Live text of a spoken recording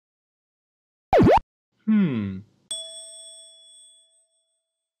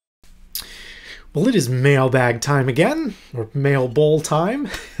Well, it is mailbag time again, or mail bowl time,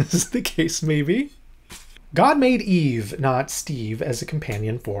 as the case may be. God made Eve, not Steve, as a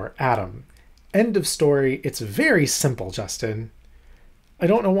companion for Adam. End of story. It's very simple, Justin. I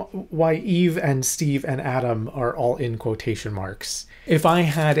don't know why Eve and Steve and Adam are all in quotation marks. If I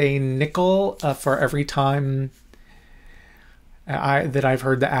had a nickel for every time that I've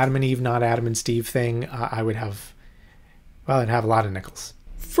heard the Adam and Eve, not Adam and Steve thing, I would have, well, I'd have a lot of nickels.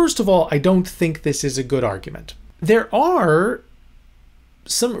 First of all, I don't think this is a good argument. There are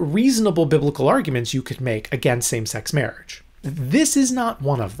some reasonable biblical arguments you could make against same-sex marriage. This is not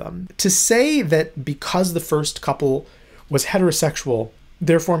one of them. To say that because the first couple was heterosexual,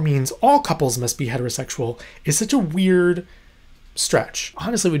 therefore means all couples must be heterosexual, is such a weird stretch.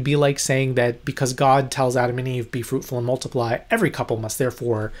 Honestly, it would be like saying that because God tells Adam and Eve, be fruitful and multiply, every couple must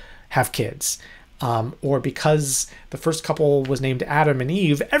therefore have kids. Or because the first couple was named Adam and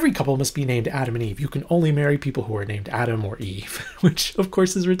Eve, every couple must be named Adam and Eve. You can only marry people who are named Adam or Eve, which of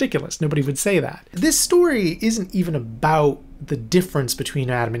course is ridiculous. Nobody would say that. This story isn't even about the difference between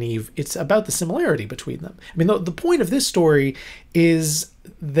Adam and Eve. It's about the similarity between them. I mean, the point of this story is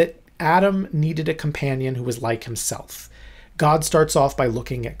that Adam needed a companion who was like himself. God starts off by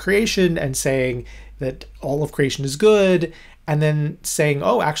looking at creation and saying that all of creation is good, and then saying,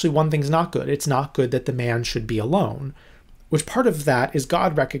 oh, actually, one thing's not good. It's not good that the man should be alone. Which part of that is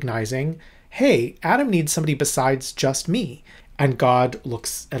God recognizing, hey, Adam needs somebody besides just me. And God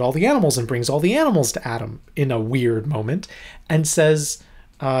looks at all the animals and brings all the animals to Adam in a weird moment and says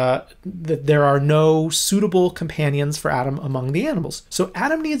that there are no suitable companions for Adam among the animals. So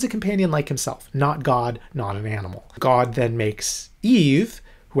Adam needs a companion like himself, not God, not an animal. God then makes Eve,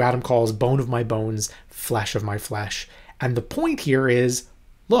 who Adam calls bone of my bones, flesh of my flesh. And the point here is,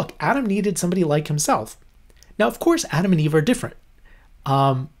 look, Adam needed somebody like himself. Now, of course, Adam and Eve are different.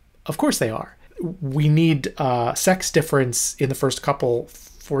 Of course they are. We need sex difference in the first couple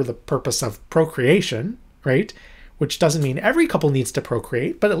for the purpose of procreation, right? Which doesn't mean every couple needs to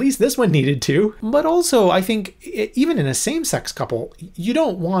procreate, but at least this one needed to. But also, I think even in a same-sex couple, you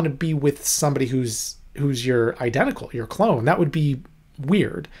don't want to be with somebody who's your identical, your clone. That would be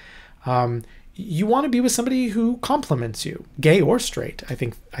weird. You want to be with somebody who complements you, gay or straight. I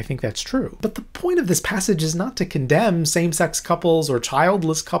think that's true. But the point of this passage is not to condemn same-sex couples or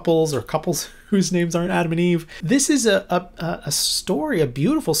childless couples or couples whose names aren't Adam and Eve. This is a story, a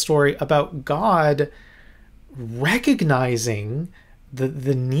beautiful story about God recognizing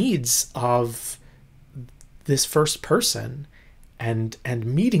the needs of this first person and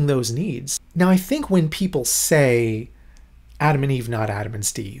meeting those needs. Now, I think when people say Adam and Eve, not Adam and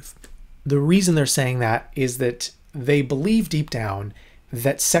Steve, the reason they're saying that is that they believe deep down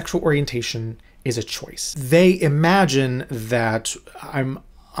that sexual orientation is a choice. They imagine that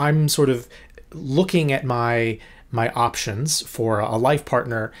I'm sort of looking at my options for a life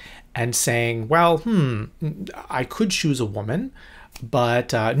partner and saying, well, I could choose a woman,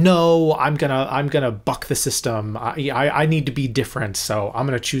 but no, I'm gonna buck the system. I need to be different, so I'm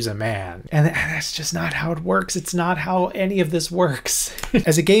gonna choose a man. And that's just not how it works. It's not how any of this works.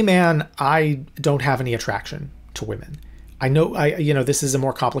 As a gay man, I don't have any attraction to women. I know, this is a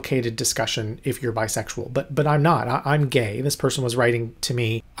more complicated discussion if you're bisexual, but I'm not. I'm gay. This person was writing to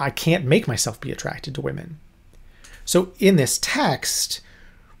me, I can't make myself be attracted to women. So in this text,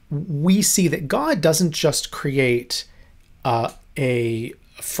 we see that God doesn't just create a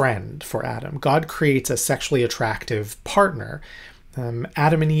friend for Adam. God creates a sexually attractive partner.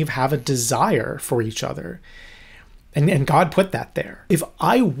 Adam and Eve have a desire for each other. And God put that there. If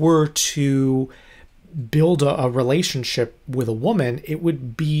I were to build a relationship with a woman, it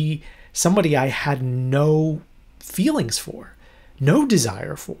would be somebody I had no feelings for, no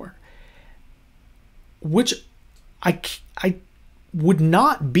desire for, which I would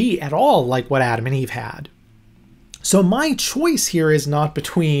not be at all like what Adam and Eve had. So my choice here is not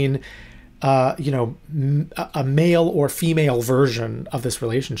between, a male or female version of this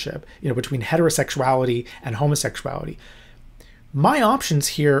relationship, between heterosexuality and homosexuality. My options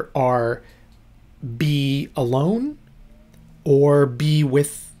here are be alone or be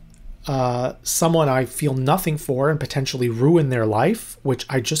with someone I feel nothing for and potentially ruin their life, which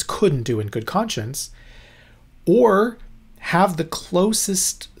I just couldn't do in good conscience, or have the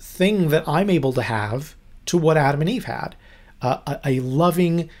closest thing that I'm able to have to what Adam and Eve had, a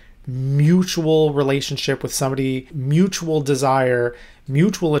loving, mutual relationship with somebody, mutual desire,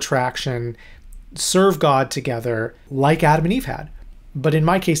 mutual attraction, serve God together like Adam and Eve had. But in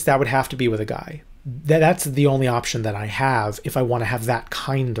my case, that would have to be with a guy. That's the only option that I have if I want to have that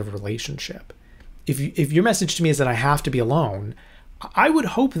kind of relationship. if your message to me is that I have to be alone, I would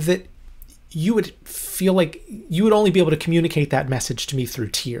hope that you would feel like you would only be able to communicate that message to me through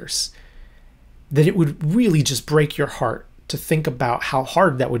tears. That it would really just break your heart to think about how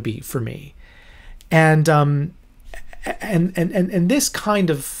hard that would be for me. And this kind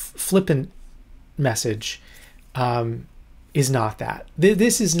of flippant message is not that.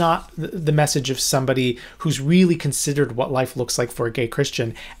 This is not the message of somebody who's really considered what life looks like for a gay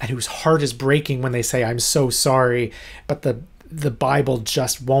Christian and whose heart is breaking when they say, I'm so sorry, but the Bible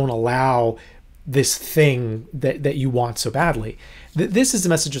just won't allow this thing that you want so badly. This is the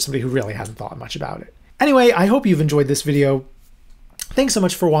message of somebody who really hasn't thought much about it. Anyway, I hope you've enjoyed this video. Thanks so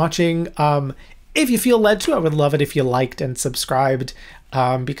much for watching. If you feel led to, I would love it if you liked and subscribed,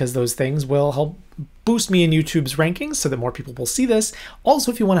 because those things will help boost me in YouTube's rankings so that more people will see this.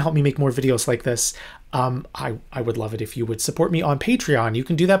 Also, if you want to help me make more videos like this, I would love it if you would support me on Patreon. You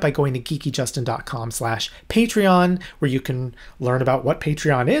can do that by going to geekyjustin.com/Patreon, where you can learn about what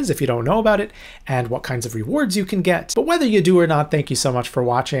Patreon is if you don't know about it and what kinds of rewards you can get. But whether you do or not, thank you so much for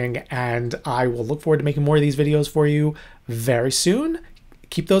watching, and I will look forward to making more of these videos for you very soon.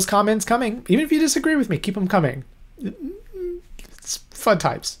 Keep those comments coming. Even if you disagree with me, keep them coming. It's fun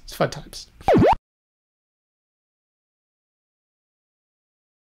times. It's fun times.